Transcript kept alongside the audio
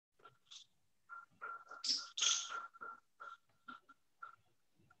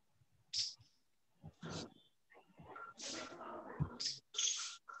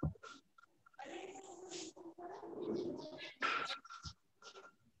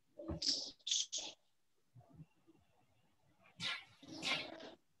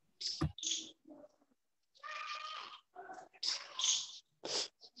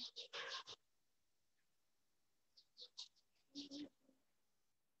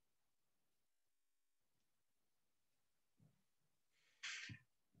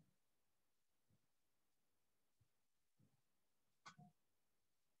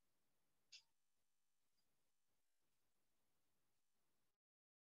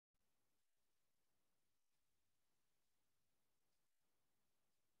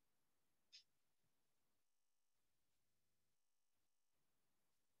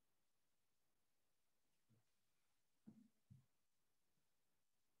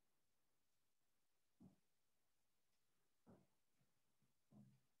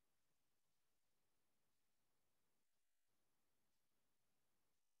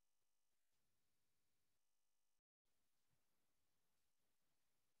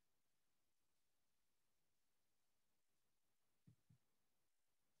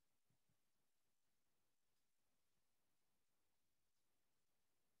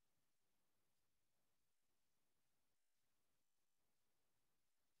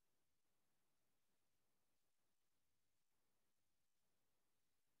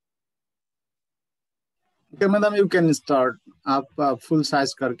Okay, madam, you can start. आप full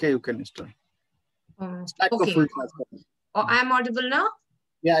size करके you can start. Slide को Okay. full size करके. Oh, I am audible now?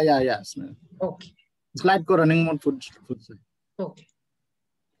 Yeah, yes, ma'am. Okay. Slide को running mode full size. Okay.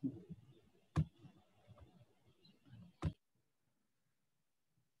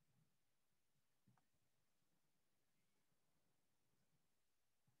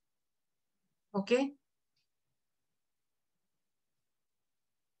 Okay.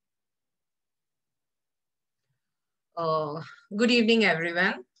 Good evening,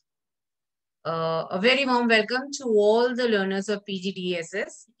 everyone. A very warm welcome to all the learners of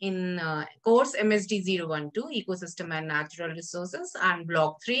PGDSS in course MSD 012, Ecosystem and Natural Resources, and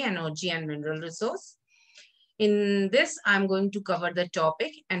Block 3, Energy and Mineral Resource. In this, I'm going to cover the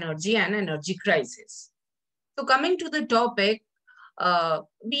topic Energy and Energy Crisis. So coming to the topic,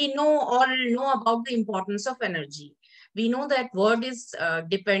 we all know about the importance of energy. We know that world is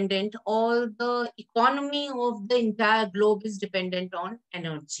dependent, all the economy of the entire globe is dependent on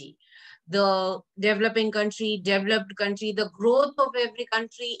energy. The developing country, developed country, the growth of every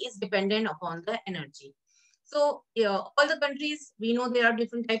country is dependent upon the energy. So all the countries, we know there are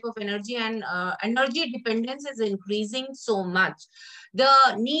different type of energy, and energy dependence is increasing so much.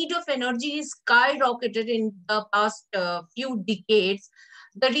 The need of energy is skyrocketed in the past few decades.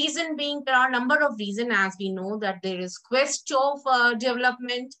 The reason being, there are a number of reasons, as we know that there is quest of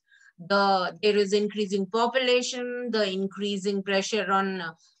development, there is increasing population, the increasing pressure on,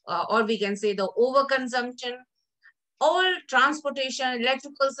 or we can say the overconsumption, all transportation,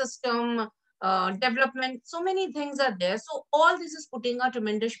 electrical system, development, so many things are there. So all this is putting a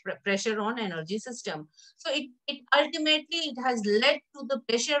tremendous pressure on energy system. So it ultimately, it has led to the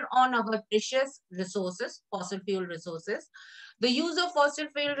pressure on our precious resources, fossil fuel resources. The use of fossil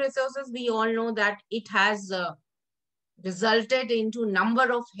fuel resources, we all know that it has resulted into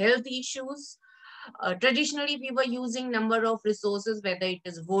number of health issues. Traditionally, we were using number of resources, whether it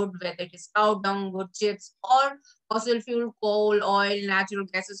is wood, whether it is cow dung, wood chips, or fossil fuel, coal, oil, natural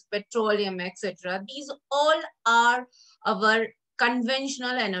gases, petroleum, etc. These all are our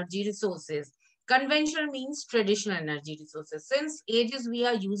conventional energy resources. Conventional means traditional energy resources. Since ages, we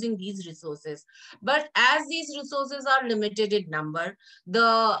are using these resources. But as these resources are limited in number,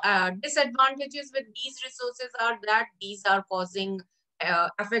 the disadvantages with these resources are that these are causing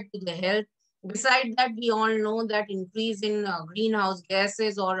effect to the health. Besides that, we all know that increase in greenhouse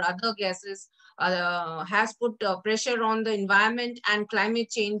gases or other gases has put pressure on the environment, and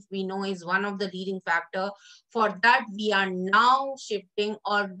climate change, we know, is one of the leading factor. For that, we are now shifting,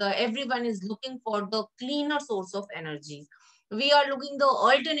 or everyone is looking for the cleaner source of energy. We are looking the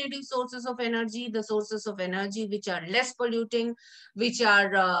alternative sources of energy, the sources of energy which are less polluting, which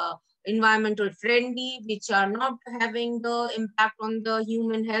are environmental friendly, which are not having the impact on the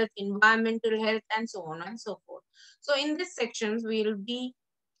human health, environmental health, and so on and so forth. So in this sections, we will be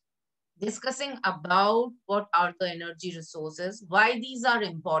discussing about what are the energy resources, why these are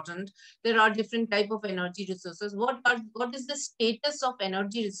important. There are different type of energy resources. What is the status of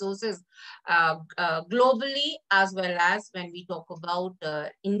energy resources globally, as well as when we talk about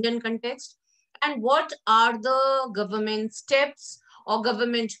Indian context, and what are the government steps or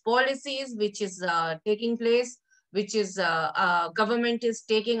government policies which is taking place, which is government is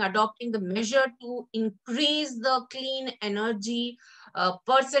adopting the measure to increase the clean energy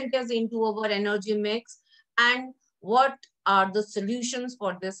percentage into our energy mix, and what are the solutions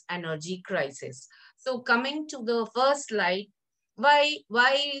for this energy crisis. So coming to the first slide, why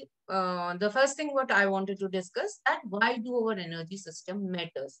the first thing what I wanted to discuss, that why do our energy system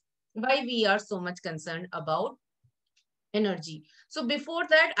matters, why we are so much concerned about energy. So before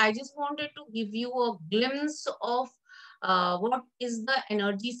that, I just wanted to give you a glimpse of what is the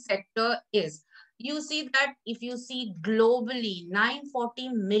energy sector is. You see that if you see globally, 940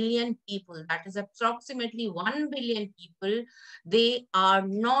 million people, that is approximately 1 billion people, they are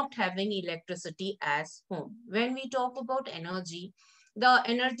not having electricity as home. When we talk about energy, the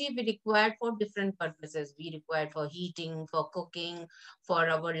energy we require for different purposes. We require for heating, for cooking, for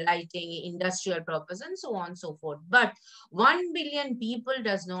our lighting, industrial purpose, and so on and so forth. But 1 billion people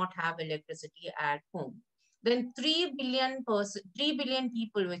does not have electricity at home. Then 3 billion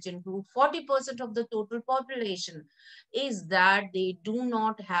people, which include 40% of the total population, is that they do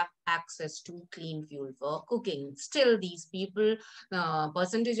not have access to clean fuel for cooking. Still, these people,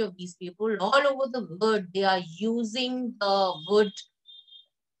 percentage of these people all over the world, they are using the wood,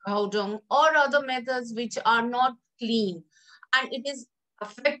 cow dung, or other methods which are not clean, and it is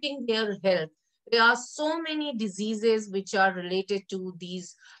affecting their health. There are so many diseases which are related to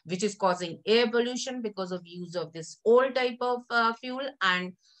these, which is causing air pollution because of use of this old type of fuel,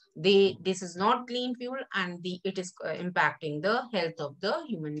 and This is not clean fuel, and it is impacting the health of the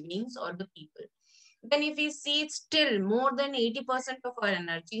human beings or the people. Then if we see, still more than 80% of our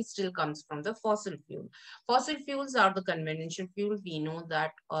energy still comes from the fossil fuel. Fossil fuels are the conventional fuel. We know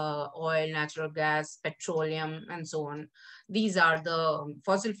that oil, natural gas, petroleum, and so on. These are the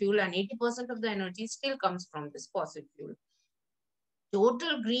fossil fuel, and 80% of the energy still comes from this fossil fuel.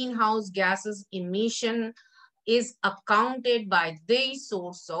 Total greenhouse gases emission is accounted by the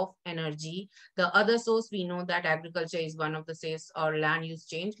source of energy. The other source, we know that agriculture is one of the source or land use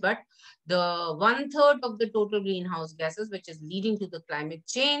change, but the 1/3 of the total greenhouse gases, which is leading to the climate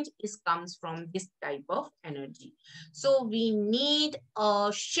change, comes from this type of energy. So we need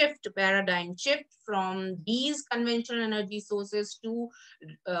a paradigm shift from these conventional energy sources to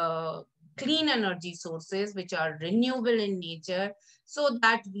clean energy sources, which are renewable in nature, so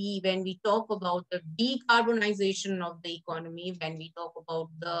that when we talk about the decarbonization of the economy, when we talk about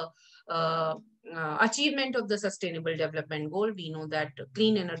the achievement of the sustainable development goal, we know that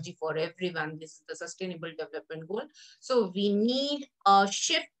clean energy for everyone, this is the sustainable development goal. So we need a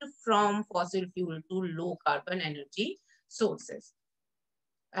shift from fossil fuel to low carbon energy sources.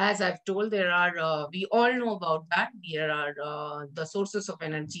 As I've told, there are, we all know about that. There are the sources of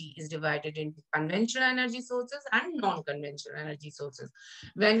energy is divided into conventional energy sources and non-conventional energy sources.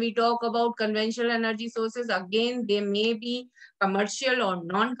 When we talk about conventional energy sources, again, they may be commercial or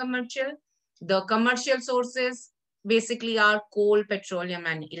non-commercial. The commercial sources basically are coal, petroleum,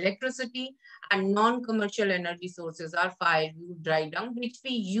 and electricity, and non-commercial energy sources are firewood, dry dung, which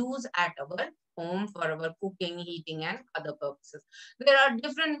we use at our home for our cooking, heating, and other purposes. There are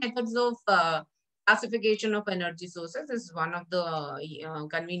different methods of classification of energy sources. This is one of the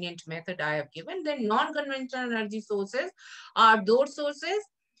convenient method I have given. Then non-conventional energy sources are those sources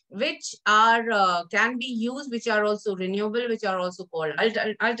which are can be used, which are also renewable, which are also called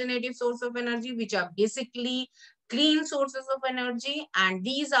alternative source of energy, which are basically clean sources of energy, and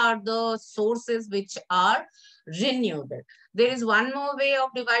these are the sources which are renewable. There is one more way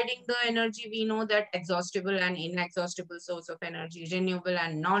of dividing the energy. We know that exhaustible and inexhaustible source of energy, renewable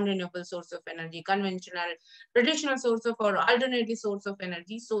and non-renewable source of energy, conventional, traditional source of or alternative source of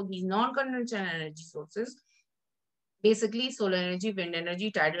energy. So these non-conventional energy sources, basically solar energy, wind energy,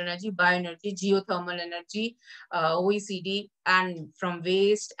 tidal energy, bioenergy, geothermal energy, OECD, and from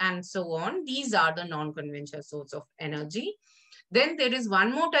waste and so on. These are the non-conventional source of energy. Then there is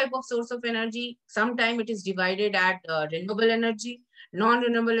one more type of source of energy. Sometimes it is divided at renewable energy,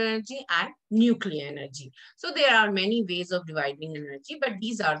 non-renewable energy, and nuclear energy. So there are many ways of dividing energy, but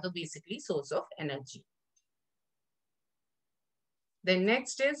these are the basically source of energy. Then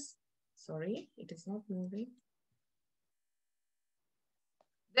next is, sorry, it is not moving.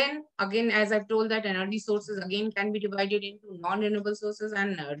 Then again, as I've told, that energy sources again can be divided into non-renewable sources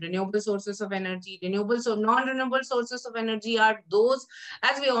and renewable sources of energy. Non-renewable sources of energy are those,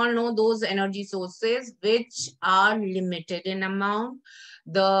 as we all know, those energy sources which are limited in amount.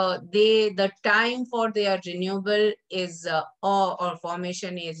 The time for their renewable is or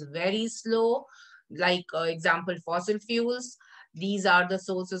formation is very slow. Like example, fossil fuels. These are the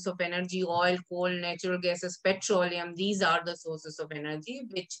sources of energy: oil, coal, natural gases, petroleum. These are the sources of energy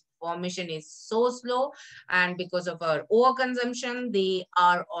which formation is so slow, and because of our overconsumption, they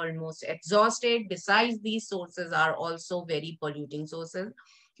are almost exhausted. Besides, these sources are also very polluting sources.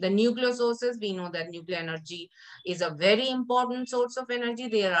 The nuclear sources, we know that nuclear energy is a very important source of energy.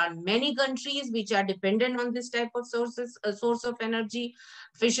 There are many countries which are dependent on this type of sources, source of energy,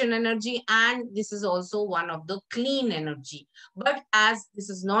 fission energy, and this is also one of the clean energy. But as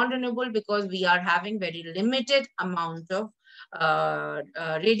this is non-renewable, because we are having very limited amount of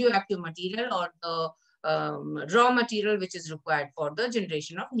radioactive material or the raw material which is required for the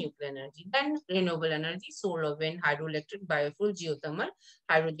generation of nuclear energy. Then renewable energy, solar, wind, hydroelectric, biofuel, geothermal,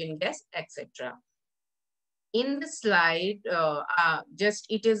 hydrogen gas, etc. In the slide, just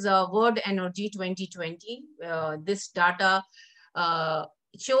it is a World Energy 2020. This data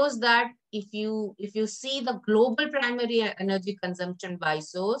shows that if you see the global primary energy consumption by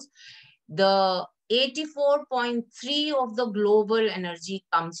source, the 84.3 of the global energy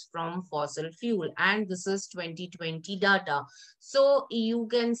comes from fossil fuel, and this is 2020 data. So you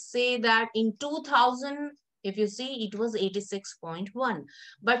can say that in 2000, if you see, it was 86.1,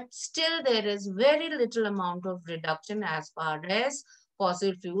 but still there is very little amount of reduction as far as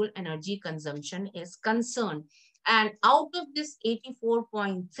fossil fuel energy consumption is concerned. And out of this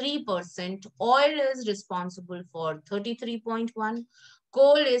 84.3%, oil is responsible for 33.1,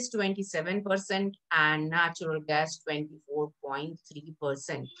 Coal is 27% and natural gas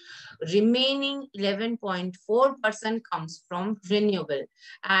 24.3%. Remaining 11.4% comes from renewable,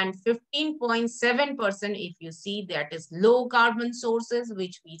 and 15.7%, if you see, that is low carbon sources,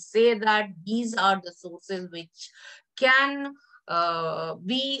 which we say that these are the sources which can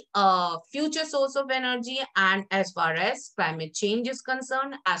be a future source of energy, and as far as climate change is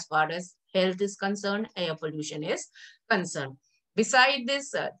concerned, as far as health is concerned, air pollution is concerned. Beside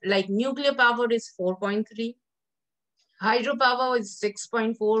this, like nuclear power is 4.3, hydropower is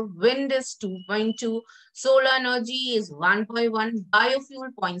 6.4, wind is 2.2, solar energy is 1.1, biofuel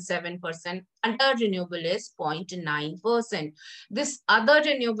 0.7%, other renewable is 0.9%. This other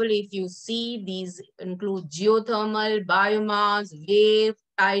renewable, if you see, these include geothermal, biomass, wave,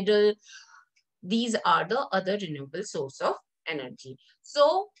 tidal. These are the other renewable source of energy.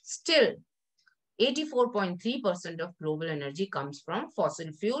 So still, 84.3% of global energy comes from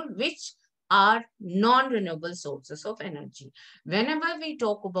fossil fuel, which are non-renewable sources of energy. Whenever we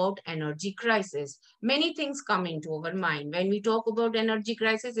talk about energy crisis, many things come into our mind. When we talk about energy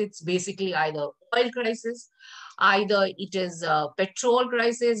crisis, it's basically either oil crisis, either it is petrol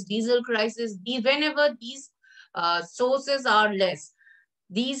crisis, diesel crisis. Whenever these sources are less,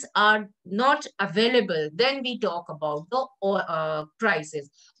 these are not available, then we talk about the prices.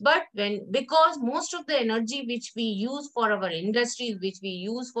 But because most of the energy which we use for our industries, which we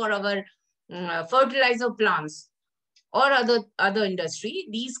use for our fertilizer plants or other industry,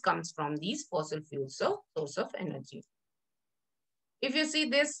 these comes from these fossil fuels, so source of energy. If you see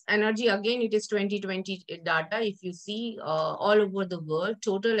this energy, again, it is 2020 data. If you see all over the world,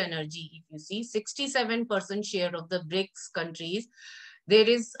 total energy, if you see 67% share of the BRICS countries, there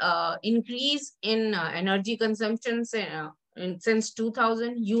is increase in energy consumption since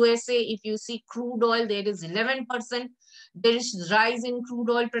 2000. USA, if you see crude oil, there is 11%. There is rise in crude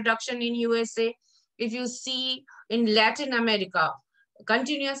oil production in USA. If you see in Latin America,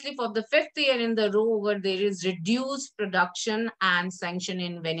 continuously for the 5th year in the row, where there is reduced production and sanction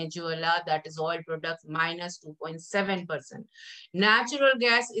in Venezuela, that is oil products minus 2.7%. Natural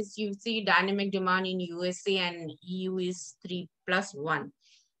gas is, you see, dynamic demand in USA and EU is 3+1.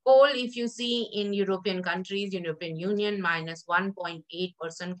 Coal, if you see in European countries, European Union, minus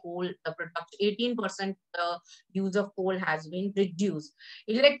 1.8% coal, the production, 18% use of coal has been reduced.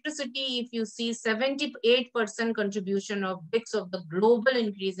 Electricity, if you see, 78% contribution of BRICS of the global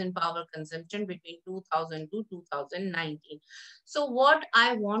increase in power consumption between 2000 to 2019. So what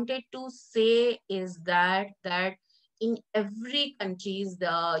I wanted to say is that in every country,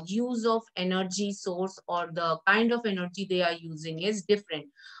 the use of energy source or the kind of energy they are using is different.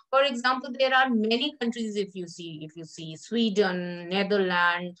 For example, there are many countries, if you see Sweden,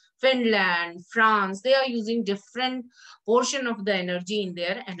 Netherlands, Finland, France, they are using different portion of the energy in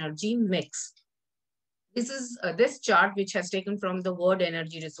their energy mix. This is this chart, which has taken from the World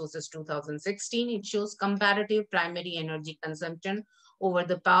Energy Resources 2016. It shows comparative primary energy consumption over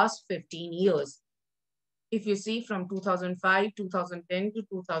the past 15 years. If you see from 2005, 2010 to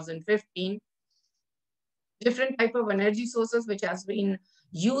 2015, different type of energy sources which has been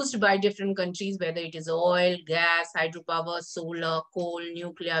used by different countries, whether it is oil, gas, hydropower, solar, coal,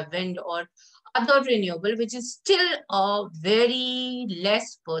 nuclear, wind, or other renewable, which is still a very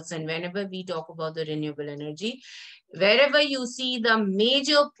less percent whenever we talk about the renewable energy. Wherever you see the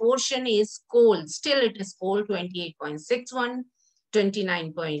major portion is coal, still it is coal 28.61,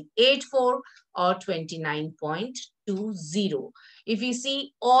 29.84 or 29.20. If you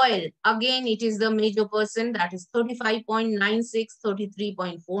see oil, again, it is the major percent, that is 35.96,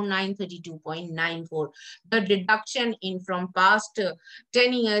 33.49, 32.94. The reduction in from past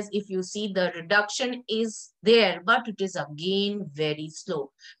 10 years, if you see, the reduction is there, but it is again very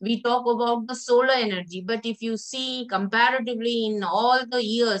slow. We talk about the solar energy, but if you see comparatively in all the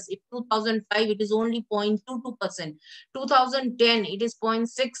years, if 2005, it is only 0.22%, 2010, it is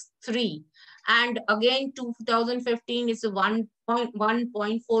 0.63%, and again 2015 is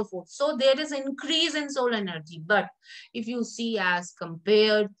 1.44. So there is increase in solar energy, but if you see as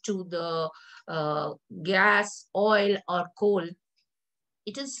compared to the gas, oil or coal,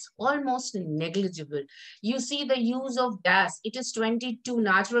 it is almost negligible. You see the use of gas, it is 22,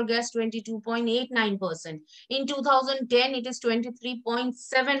 natural gas 22.89%. In 2010, it is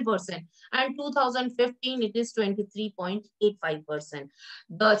 23.7%. And 2015, it is 23.85%.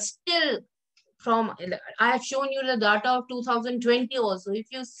 But still, I have shown you the data of 2020 also.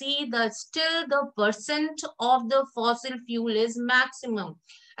 If you see still the percent of the fossil fuel is maximum.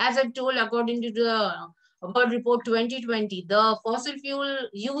 As I've told, according to the World Report 2020, the fossil fuel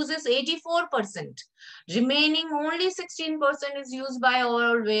uses 84%. Remaining only 16% is used by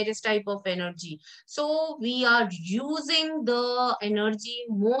all various type of energy. So we are using the energy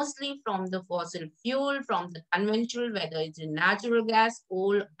mostly from the fossil fuel, from the conventional, whether it's in natural gas,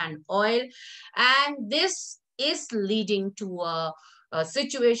 coal and oil. And this is leading to a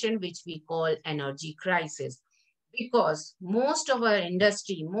situation which we call energy crisis, because most of our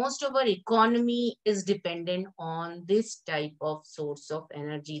industry, most of our economy is dependent on this type of source of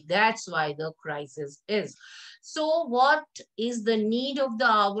energy. That's why the crisis is. So what is the need of the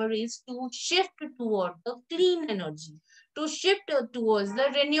hour is to shift toward the clean energy, to shift towards the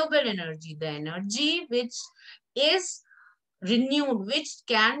renewable energy, the energy which is renewed, which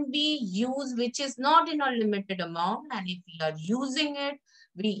can be used, which is not in a limited amount. And if we are using it,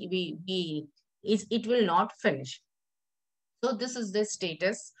 it will not finish. So this is the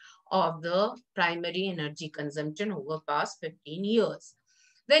status of the primary energy consumption over past 15 years.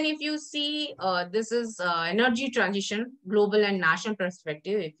 Then if you see, this is energy transition, global and national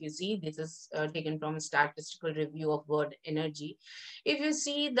perspective. If you see, this is taken from a statistical review of world energy. If you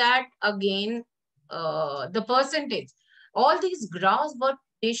see that again, the percentage, all these graphs, but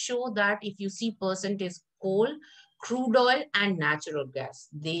they show that if you see percentage coal, crude oil and natural gas,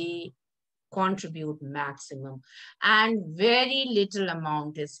 they contribute maximum, and very little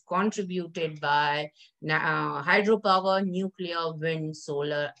amount is contributed by hydropower, nuclear, wind,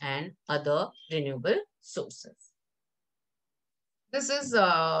 solar and other renewable sources. This is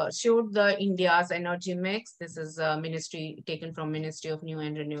showed the India's energy mix. This is ministry taken from Ministry of New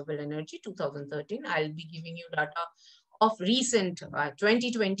and Renewable Energy 2013. I'll be giving you data of recent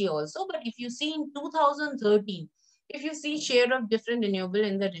 2020 also, but if you see in 2013, if you see share of different renewable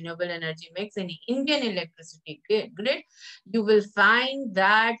in the renewable energy mix in the Indian electricity grid, you will find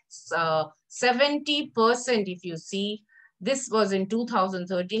that 70%, if you see, this was in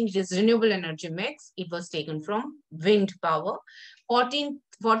 2013, it is renewable energy mix. It was taken from wind power,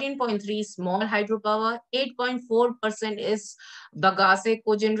 14.3 small hydropower, 8.4% is bagasse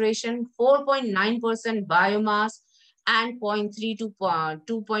cogeneration, 4.9% biomass, and 0.3 to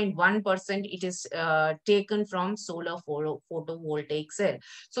 2.1% it is taken from solar photovoltaic cell.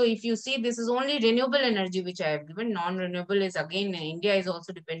 So if you see, this is only renewable energy which I have given. Non-renewable is again, India is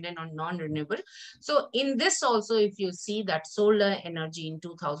also dependent on non-renewable. So in this also, if you see that solar energy in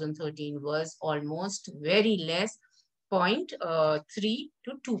 2013 was almost very less, 0.3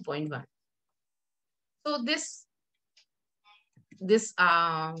 to 2.1. So this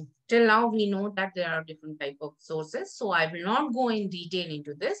till now we know that there are different type of sources, so I will not go in detail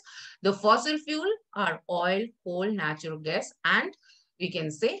into this. The fossil fuel are oil, coal, natural gas, and we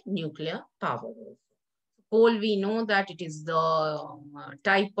can say nuclear power. Coal, we know that it is the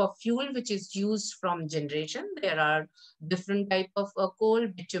type of fuel which is used from generation. There are different type of coal,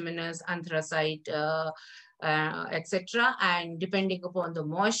 bituminous, anthracite, etc. And depending upon the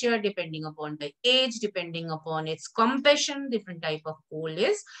moisture, depending upon the age, depending upon its compression, different type of coal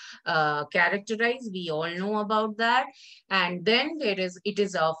is characterized. We all know about that. And then it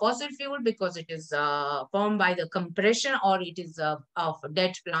is a fossil fuel because it is formed by the compression, or it is of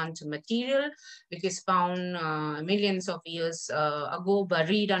dead plant material which is found millions of years ago,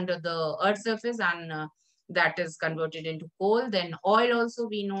 buried under the earth's surface, and that is converted into coal. Then oil also,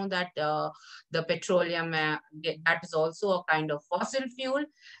 we know that the petroleum, that is also a kind of fossil fuel.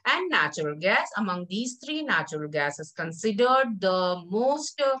 And natural gas, among these three, natural gas is considered the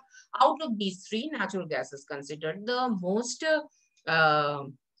most, out of these three, natural gas is considered the most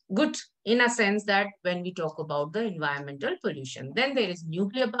good, in a sense that when we talk about the environmental pollution. Then there is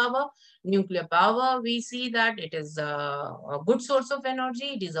nuclear power. Nuclear power, we see that it is a good source of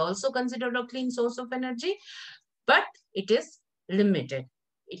energy. It is also considered a clean source of energy, but it is limited.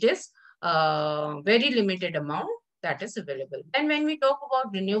 It is very limited amount that is available. And when we talk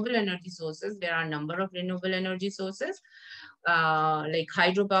about renewable energy sources, there are a number of renewable energy sources like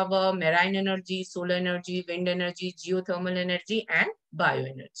hydropower, marine energy, solar energy, wind energy, geothermal energy, and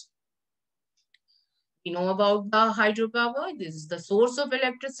bioenergy. We know about the hydropower. This is the source of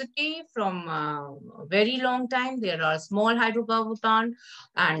electricity from a very long time. There are small hydropower plant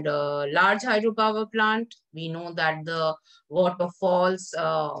and large hydropower plant. We know that the water falls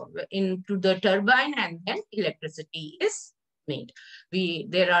into the turbine and then electricity is made.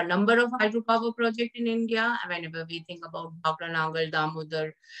 There are a number of hydropower projects in India. Whenever we think about Nagal,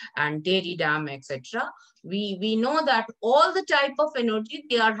 Damodar and Dairy Dam, etc., we know that all the type of energy,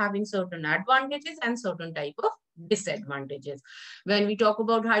 they are having certain advantages and certain type of disadvantages. When we talk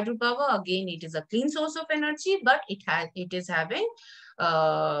about hydropower, again, it is a clean source of energy, but it is having,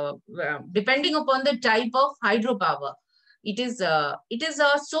 depending upon the type of hydropower, it is a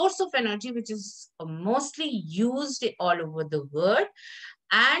source of energy which is mostly used all over the world,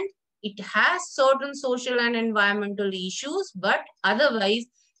 and it has certain social and environmental issues, but otherwise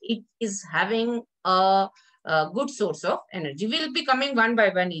it is having a good source of energy. We'll be coming one by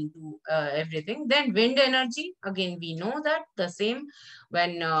one into everything. Then wind energy, again, we know that the same,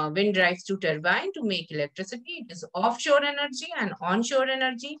 when wind drives to turbine to make electricity, it is offshore energy and onshore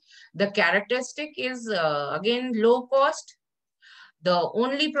energy. The characteristic is again low cost. The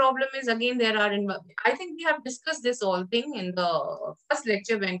only problem is, again, there are, I think we have discussed this whole thing in the first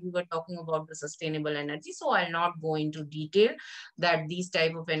lecture when we were talking about the sustainable energy. So I'll not go into detail that these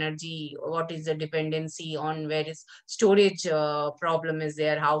type of energy, what is the dependency on various storage problem is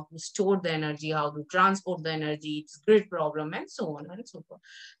there, how to store the energy, how to transport the energy, it's grid problem, and so on and so forth.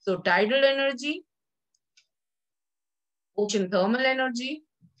 So tidal energy, ocean thermal energy,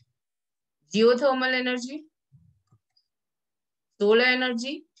 geothermal energy, solar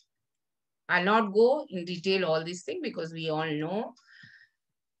energy. I'll not go in detail all these things because we all know.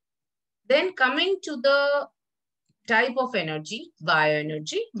 Then coming to the type of energy,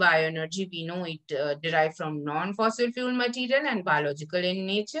 bioenergy. Bioenergy, we know it derived from non-fossil fuel material and biological in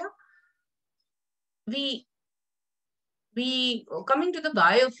nature. We coming to the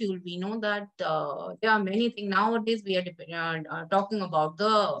biofuel, we know that there are many things. Nowadays, we are talking about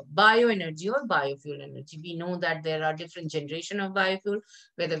the bioenergy or biofuel energy. We know that there are different generation of biofuel,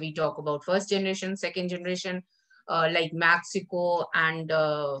 whether we talk about first generation, second generation, like Mexico and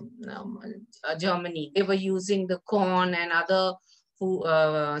Germany. They were using the corn and other food,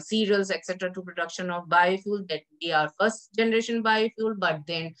 cereals, etc., to production of biofuel. That they are first generation biofuel, but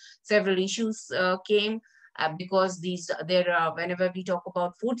then several issues came because there are, whenever we talk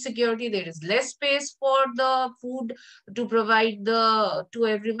about food security, there is less space for the food to provide to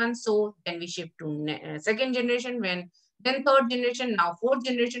everyone. So then we shift to second generation, then third generation, now fourth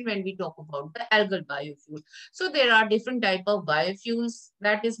generation when we talk about the algal biofuel. So there are different type of biofuels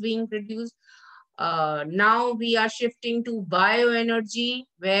that is being produced. Now we are shifting to bioenergy,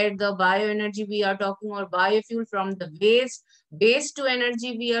 where the bioenergy we are talking, or biofuel from the waste to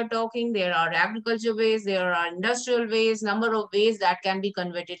energy we are talking. There are agriculture waste, there are industrial waste, number of ways that can be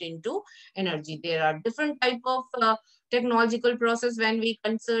converted into energy. There are different type of technological process when we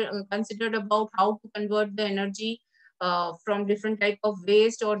considered about how to convert the energy from different type of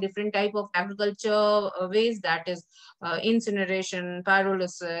waste or different type of agriculture waste, that is incineration,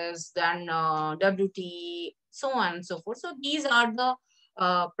 pyrolysis, then WT, so on and so forth. So these are the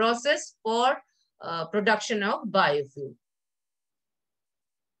process for production of biofuel.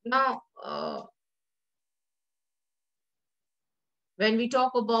 Now, when we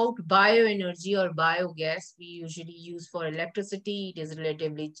talk about bioenergy or biogas, we usually use for electricity. It is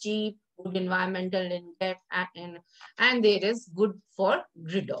relatively cheap, good environmental impact, and there is good for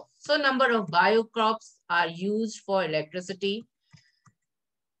grid off. So number of biocrops are used for electricity.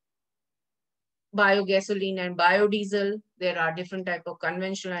 Biogasoline and biodiesel. There are different type of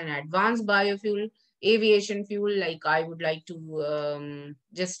conventional and advanced biofuel. Aviation fuel, like I would like to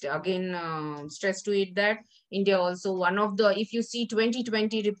just again stress to it that India also one of the, if you see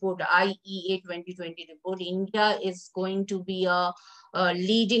 2020 report, IEA 2020 report, India is going to be a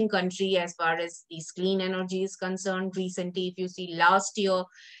leading country as far as this clean energy is concerned. Recently, if you see last year,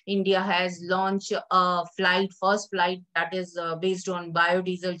 India has launched a first flight that is based on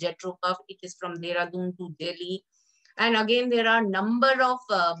biodiesel jet Prof. It is from Dehradun to Delhi. And again, there are number of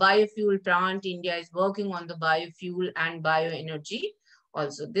biofuel plant. India is working on the biofuel and bioenergy.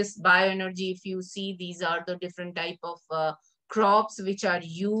 Also, this bioenergy, if you see, these are the different type of crops which are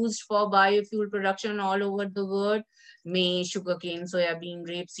used for biofuel production all over the world. Maize, sugarcane, soybean,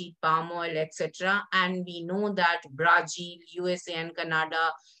 rapeseed, palm oil, etc. And we know that Brazil, USA and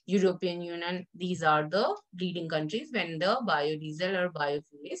Canada, European Union, these are the leading countries when the biodiesel or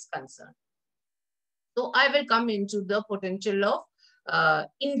biofuel is concerned. So I will come into the potential of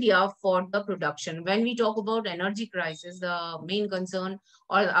India for the production. When we talk about energy crisis, the main concern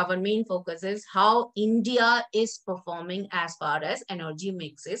or our main focus is how India is performing as far as energy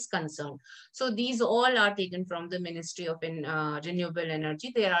mix is concerned. So these all are taken from the Ministry of Renewable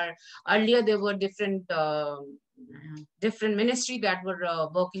Energy. Earlier there were different different ministry that were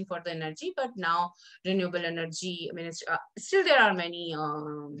working for the energy, but now renewable energy ministry, still there are many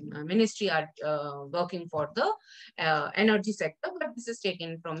ministry are working for the energy sector, but this is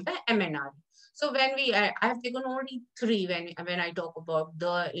taken from the MNR. So when I have taken only three when I talk about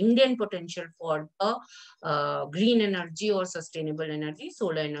the Indian potential for the green energy or sustainable energy: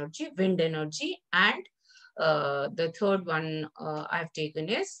 solar energy, wind energy, and the third one I've taken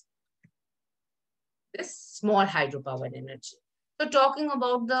is this small hydropower energy. So talking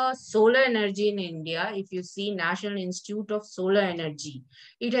about the solar energy in India, if you see National Institute of Solar Energy,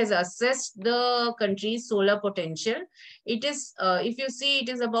 it has assessed the country's solar potential. It is, if you see, it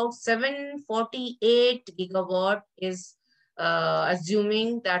is about 748 gigawatt is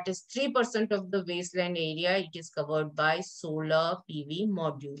assuming that is 3% of the wasteland area, it is covered by solar PV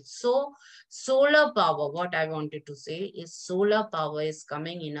modules. So solar power, what I wanted to say is solar power is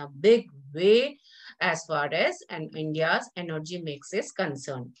coming in a big way as far as India's energy mix is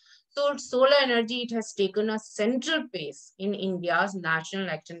concerned. So solar energy, it has taken a central place in India's National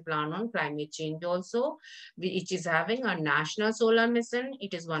Action Plan on Climate Change also, which is having a national solar mission.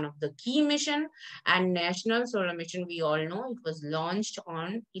 It is one of the key mission, and national solar mission, we all know, it was launched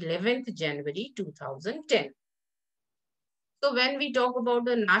on 11th January 2010. So when we talk about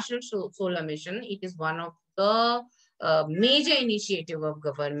the national solar mission, it is one of the major initiative of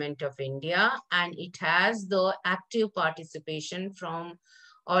government of India, and it has the active participation from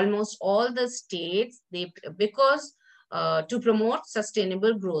almost all the states. Because to promote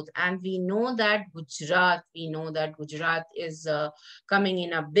sustainable growth, and we know that Gujarat is coming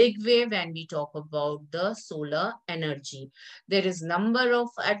in a big way when we talk about the solar energy. There is number of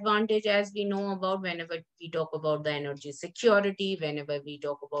advantage, as we know about, whenever we talk about the energy security, whenever we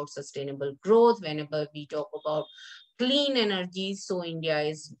talk about sustainable growth, whenever we talk about clean energy. So India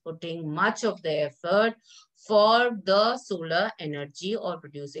is putting much of the effort for the solar energy or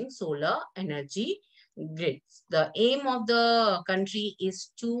producing solar energy grids. The aim of the country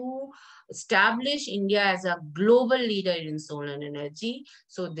is to establish India as a global leader in solar energy.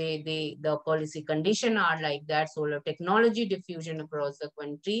 So the policy condition are like that. Solar technology diffusion across the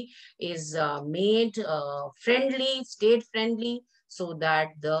country is made friendly, state friendly, so that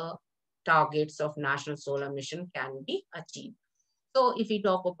the targets of National Solar Mission can be achieved. So if we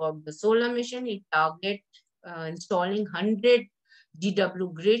talk about the solar mission, it target installing 100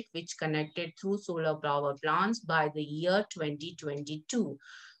 DW grid which connected through solar power plants by the year 2022.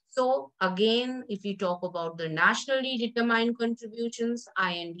 So again, if we talk about the nationally determined contributions,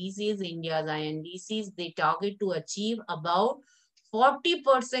 INDCs, India's INDCs, they target to achieve about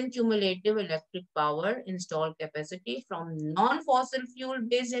 40% cumulative electric power installed capacity from non-fossil fuel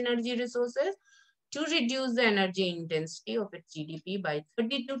based energy resources to reduce the energy intensity of its GDP by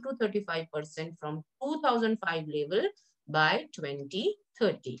 32 to 35% from 2005 level by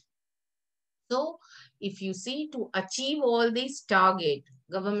 2030. So if you see, to achieve all these targets,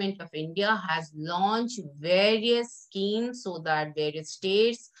 Government of India has launched various schemes so that various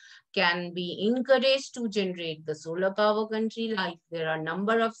states can be encouraged to generate the solar power country. Like there are a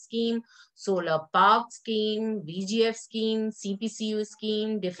number of schemes: solar park scheme, VGF scheme, CPCU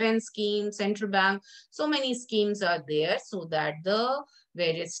scheme, defense scheme, central bank. So many schemes are there so that the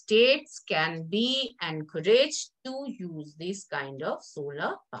various states can be encouraged to use this kind of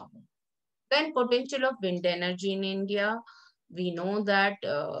solar power. Then potential of wind energy in India. We know that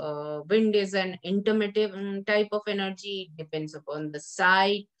wind is an intermittent type of energy. It depends upon the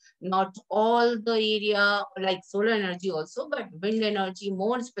site. Not all the area, like solar energy also, but wind energy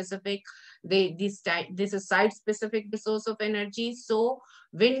more specific. This is site specific resource of energy. So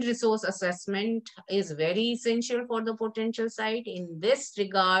wind resource assessment is very essential for the potential site. In this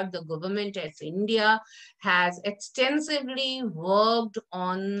regard, the government of India has extensively worked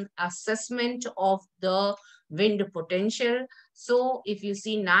on assessment of the wind potential. So if you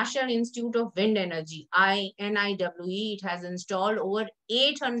see National Institute of Wind Energy, NIWE, it has installed over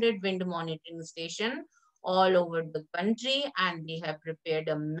 800 wind monitoring stations all over the country, and they have prepared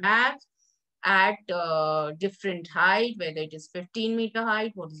a map at different height, whether it is 15-meter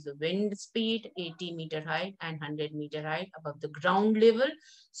height, what is the wind speed, 80-meter height, and 100-meter height above the ground level,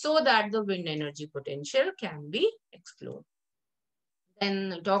 so that the wind energy potential can be explored.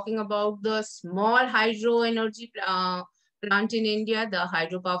 Then talking about the small hydro energy plant in India, the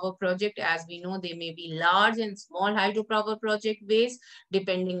hydropower project, as we know, they may be large and small hydropower project based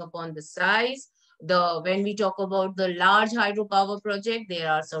depending upon the size. When we talk about the large hydropower project,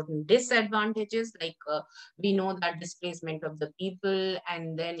 there are certain disadvantages, like we know that displacement of the people,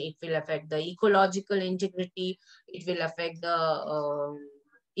 and then it will affect the ecological integrity. It will affect the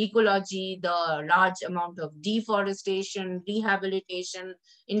ecology, the large amount of deforestation, rehabilitation,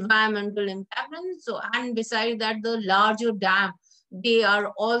 environmental impact, and beside that, the larger dam, they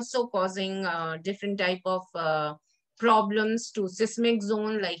are also causing different type of problems to seismic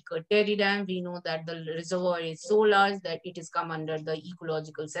zone like Terry Dam. We know that the reservoir is so large that it is come under the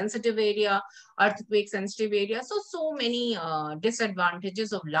ecological sensitive area, earthquake sensitive area. So many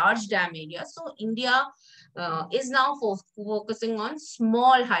disadvantages of large dam areas. So India is now focusing on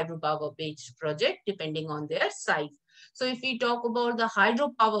small hydropower based project depending on their size. So if we talk about the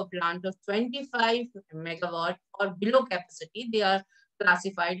hydropower plant of 25 megawatt or below capacity, they are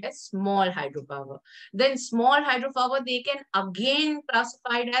classified as small hydropower. Then small hydropower, they can again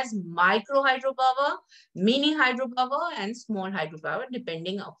classified as micro hydropower, mini hydropower, and small hydropower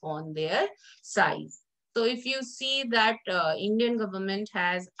depending upon their size. So if you see that Indian government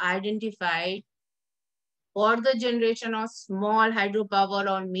has identified for the generation of small hydropower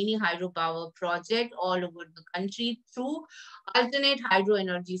or mini hydropower project all over the country through Alternate Hydro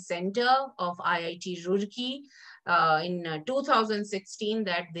Energy Center of IIT Roorkee in 2016,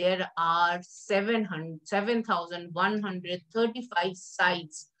 that there are 7,135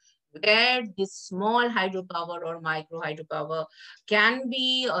 sites where this small hydropower or micro hydropower can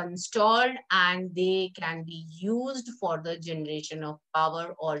be installed and they can be used for the generation of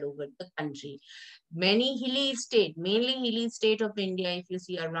power all over the country. Many hilly state, mainly hilly state of India, if you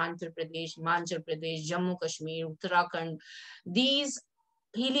see Arunachal Pradesh, Himachal Pradesh, Jammu Kashmir, Uttarakhand, these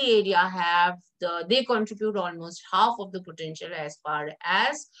hilly area have they contribute almost half of the potential as far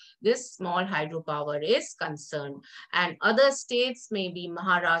as this small hydropower is concerned. And other states may be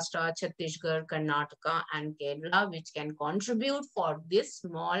Maharashtra, Chhattisgarh, Karnataka, and Kerala, which can contribute for this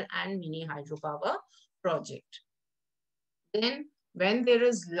small and mini hydropower project. Then when there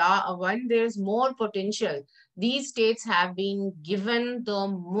is more potential, these states have been given the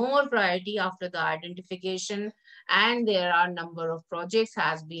more priority after the identification, and there are number of projects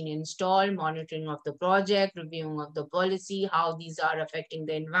has been installed, monitoring of the project, reviewing of the policy, how these are affecting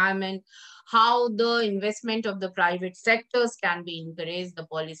the environment, how the investment of the private sectors can be encouraged. The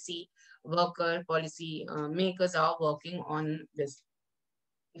policy makers are working on this.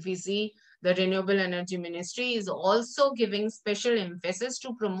 If we see, the Renewable Energy Ministry is also giving special emphasis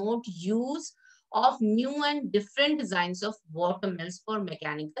to promote use of new and different designs of water mills for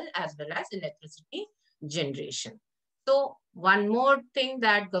mechanical as well as electricity generation. So one more thing,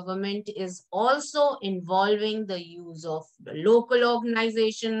 that government is also involving the use of the local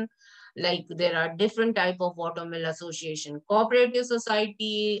organization, like there are different type of water mill association, cooperative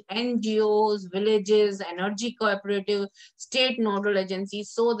society, NGOs, villages, energy cooperative, state nodal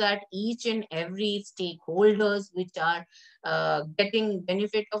agencies, so that each and every stakeholders which are getting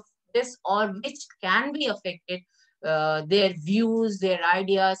benefit of this or which can be affected, their views, their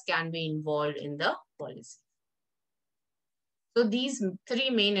ideas can be involved in the policy. So these three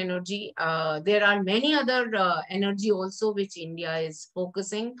main energy, there are many other energy also which India is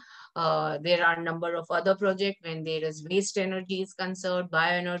focusing. There are a number of other projects when there is waste energy is concerned,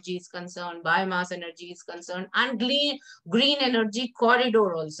 bioenergy is concerned, biomass energy is concerned, and green energy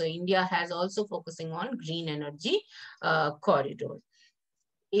corridor also. India has also focusing on green energy corridor.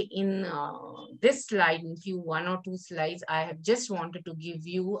 In this slide, in few one or two slides, I have just wanted to give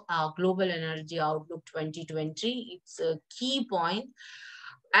you our Global Energy Outlook 2020. It's a key point.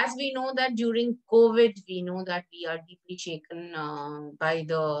 As we know that during COVID, we know that we are deeply shaken by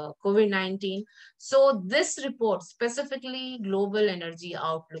the COVID-19. So this report, specifically Global Energy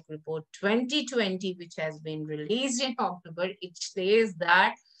Outlook Report 2020, which has been released in October, it says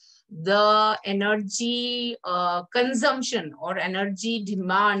that the energy consumption or energy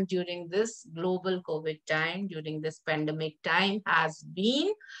demand during this global COVID time, during this pandemic time, has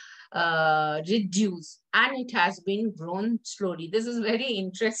been reduced and it has been grown slowly. This is very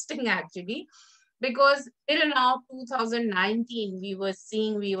interesting actually, because till now 2019 we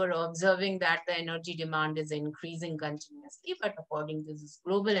were observing that the energy demand is increasing continuously, but according to this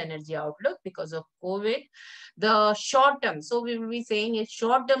global energy outlook, because of COVID, the short term, so we will be saying a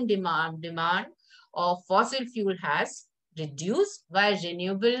short term demand of fossil fuel has reduced while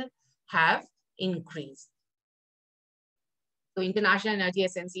renewable have increased. So International Energy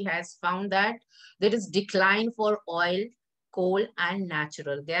Agency has found that there is decline for oil, coal, and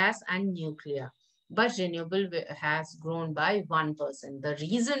natural gas and nuclear, but renewable has grown by 1%. The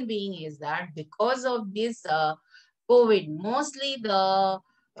reason being is that because of this COVID, mostly the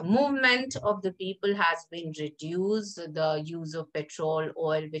movement of the people has been reduced. The use of petrol,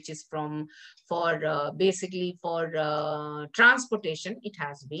 oil, which is basically for transportation, it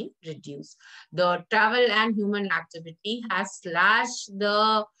has been reduced. The travel and human activity has slashed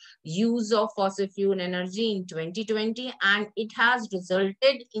the use of fossil fuel energy in 2020, and it has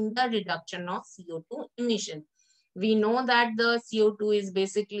resulted in the reduction of CO2 emission. We know that the CO2 is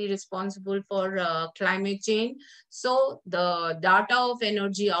basically responsible for climate change. So the data of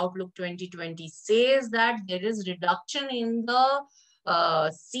Energy Outlook 2020 says that there is reduction in the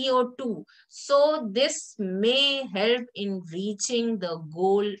CO2. So this may help in reaching the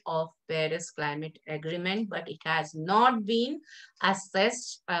goal of Paris Climate Agreement, but it has not been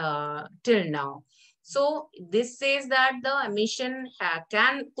assessed till now. So this says that the emission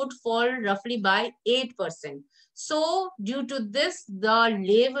could fall roughly by 8%. So due to this, the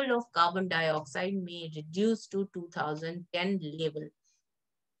level of carbon dioxide may reduce to 2010 level.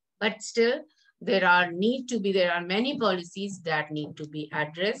 But still, there are many policies that need to be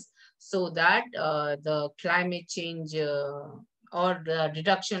addressed so that the climate change or the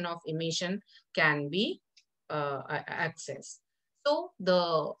reduction of emission can be accessed. So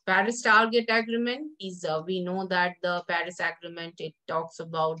the Paris Target Agreement is, we know that the Paris Agreement, it talks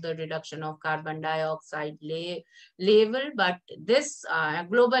about the reduction of carbon dioxide level, but this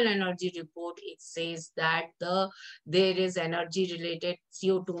Global Energy Report, it says that there is energy related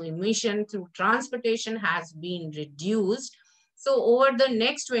CO2 emission through transportation has been reduced. So over the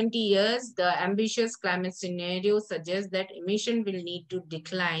next 20 years, the ambitious climate scenario suggests that emission will need to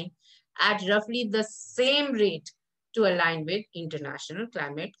decline at roughly the same rate to align with international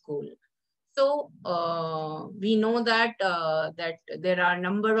climate goal. So we know that there are a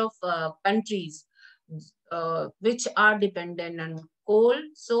number of countries which are dependent on coal.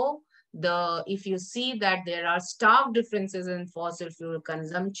 So if you see that there are stark differences in fossil fuel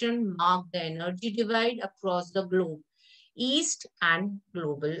consumption, mark the energy divide across the globe. East and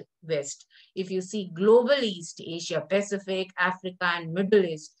global West. If you see global East, Asia Pacific, Africa and Middle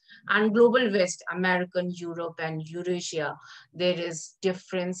East, and global West, American, Europe and Eurasia, there is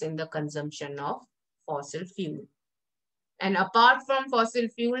difference in the consumption of fossil fuel. And apart from fossil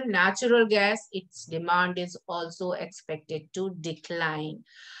fuel, natural gas, its demand is also expected to decline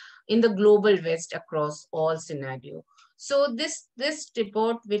in the global West across all scenarios. So this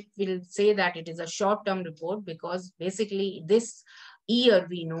report will say that it is a short-term report because basically this year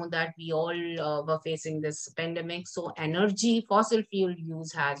we know that we all were facing this pandemic. So fossil fuel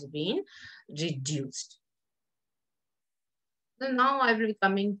use has been reduced. So now I will be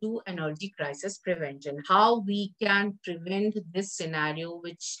coming to energy crisis prevention, how we can prevent this scenario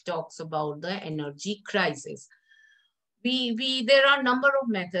which talks about the energy crisis. There are a number of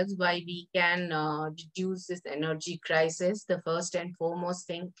methods why we can reduce this energy crisis. The first and foremost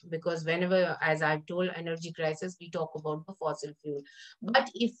thing, because whenever, as I've told, energy crisis, we talk about the fossil fuel.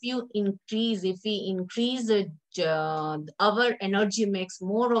 But if we increase our energy mix,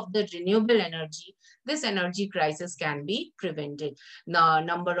 more of the renewable energy, this energy crisis can be prevented. The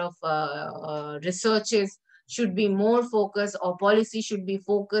number of researches should be more focused, or policy should be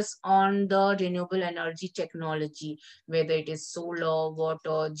focused on the renewable energy technology, whether it is solar,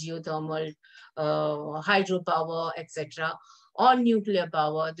 water, geothermal, hydropower, etc., or nuclear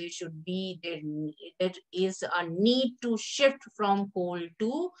power. There is a need to shift from coal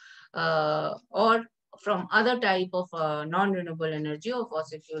to or from other type of non-renewable energy or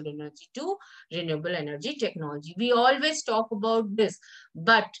fossil fuel energy to renewable energy technology. We always talk about this,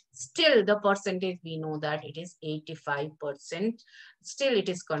 but still the percentage we know that it is 85%. Still it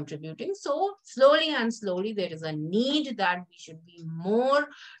is contributing. So slowly and slowly there is a need that we should be more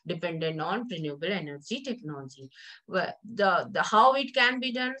dependent on renewable energy technology. Well, how it can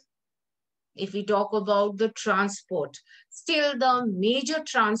be done? If we talk about the transport, still the major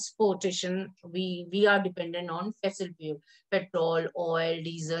transportation, we are dependent on fossil fuel, petrol, oil,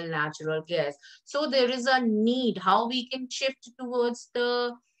 diesel, natural gas. So there is a need how we can shift towards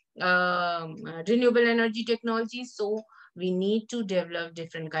the renewable energy technology. So we need to develop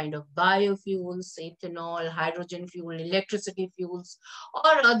different kind of biofuels, ethanol, hydrogen fuel, electricity fuels,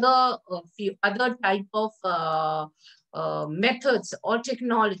 or other type of methods or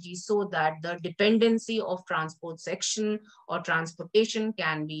technology, so that the dependency of transport section or transportation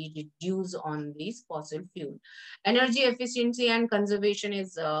can be reduced on these fossil fuel. Energy efficiency and conservation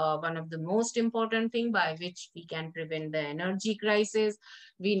is one of the most important thing by which we can prevent the energy crisis.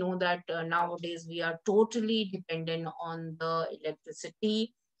 We know that nowadays we are totally dependent on the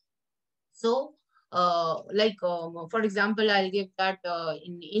electricity. So For example, I'll give that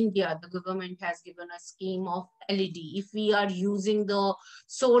in India, the government has given a scheme of LED. If we are using the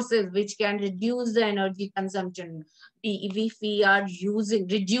sources which can reduce the energy consumption, if we are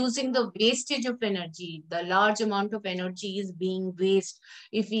reducing the wastage of energy, the large amount of energy is being waste.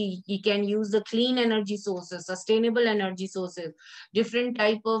 If we can use the clean energy sources, sustainable energy sources, different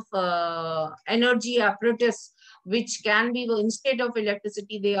type of energy apparatus which can be, instead of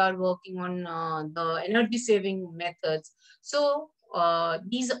electricity, they are working on the energy saving methods. So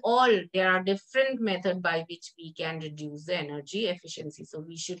there are different methods by which we can reduce the energy efficiency. So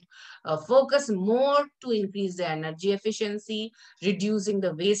we should focus more to increase the energy efficiency, reducing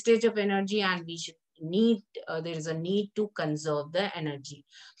the wastage of energy, and there is a need to conserve the energy.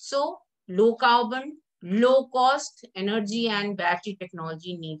 So low carbon, low cost energy and battery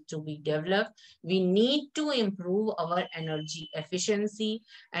technology need to be developed. We need to improve our energy efficiency,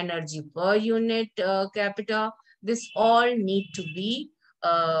 energy per unit capita. This all need to be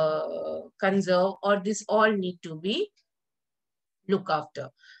conserved, or this all need to be look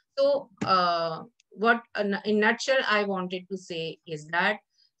after. So what in nutshell I wanted to say is that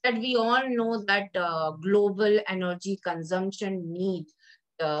we all know that global energy consumption need,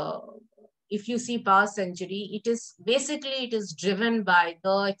 uh, if you see past century, it is driven by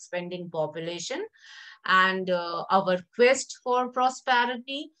the expanding population and our quest for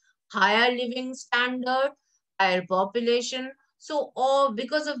prosperity, higher living standard, higher population. So, all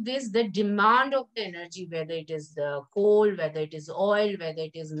because of this, the demand of the energy, whether it is the coal, whether it is oil, whether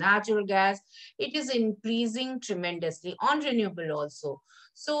it is natural gas, it is increasing tremendously on renewable also.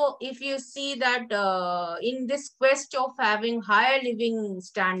 So, if you see that in this quest of having higher living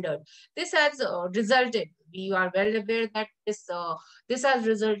standard, this has resulted. We are well aware that this has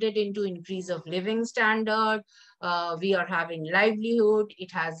resulted into increase of living standard. We are having livelihood.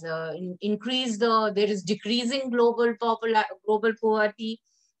 It has increased there is decreasing global poverty,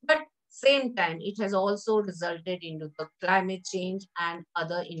 but same time it has also resulted into the climate change and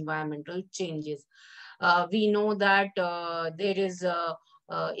other environmental changes. We know that there is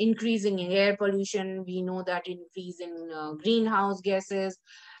increasing in air pollution. We know that increase in greenhouse gases.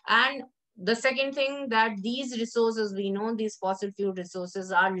 And the second thing, that these resources, we know these fossil fuel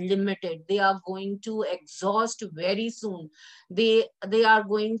resources are limited. They are going to exhaust very soon. They are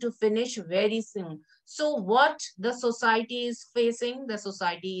going to finish very soon. So what the society is facing? The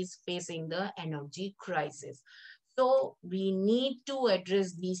society is facing the energy crisis. So we need to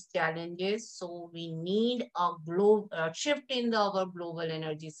address these challenges. So we need a shift in our global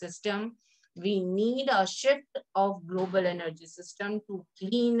energy system. We need a shift of global energy system to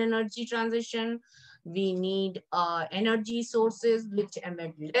clean energy transition. We need energy sources which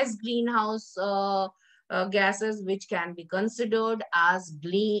emit less greenhouse gases, which can be considered as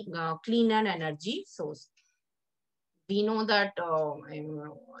cleaner energy source. We know that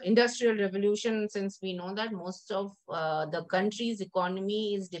industrial revolution, since we know that most of the country's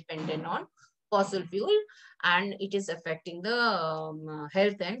economy is dependent on fossil fuel, and it is affecting the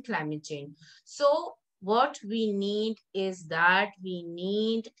health and climate change. So what we need is that we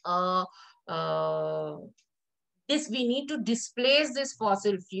need we need to displace this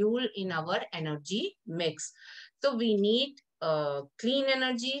fossil fuel in our energy mix. So we need clean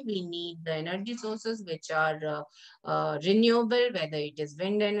energy. We need the energy sources which are renewable, whether it is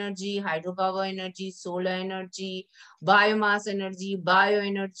wind energy, hydropower energy, solar energy, biomass energy,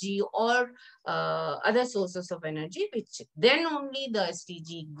 bioenergy, or other sources of energy, which then only the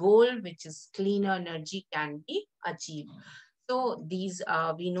SDG goal, which is cleaner energy, can be achieved. So these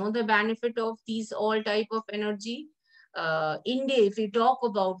we know the benefit of these all type of energy. India, if we talk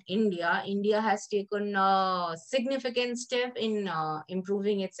about India, India has taken a significant step in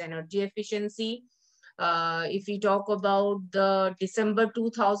improving its energy efficiency. If we talk about the December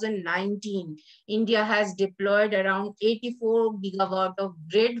 2019, India has deployed around 84 gigawatt of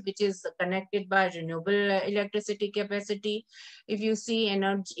grid, which is connected by renewable electricity capacity. If you see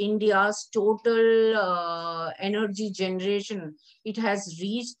India's total energy generation, it has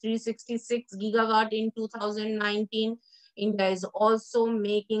reached 366 gigawatt in 2019. India is also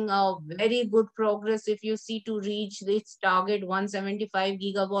making a very good progress, if you see, to reach its target 175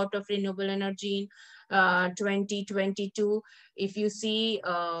 gigawatt of renewable energy in 2022. If you see,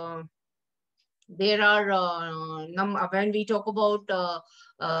 there are when we talk about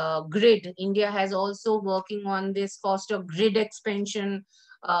grid, India has also working on this cost of grid expansion,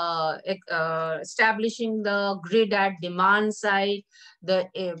 establishing the grid at demand side.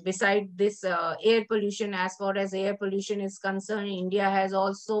 Beside this air pollution, as far as air pollution is concerned, India has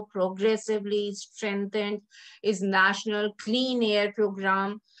also progressively strengthened its national clean air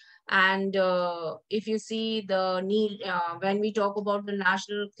program. And if you see the need, when we talk about the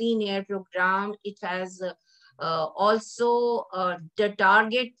National Clean Air Program, it has also the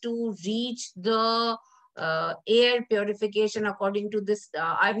target to reach the air purification according to this.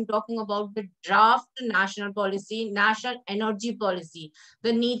 I'm talking about the draft national policy, national energy policy.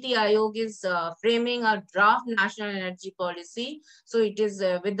 The Niti Aayog is framing a draft national energy policy. So it is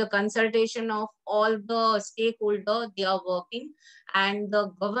with the consultation of all the stakeholders, they are working, and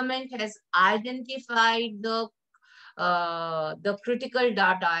the government has identified the critical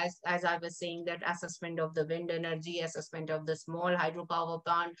data, as I was saying, that assessment of the wind energy, assessment of the small hydropower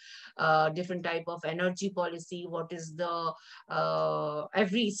plant, different type of energy policy, what is the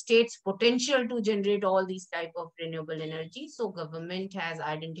every state's potential to generate all these type of renewable energy. So government has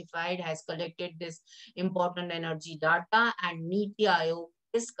identified, has collected this important energy data, and Niti Aayog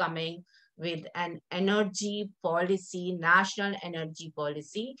is coming with an energy policy, national energy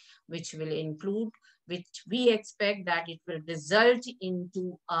policy, which will include, which we expect that it will result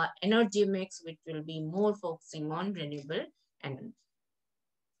into an energy mix which will be more focusing on renewable energy.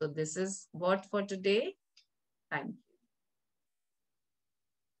 So this is what for today. Thank you.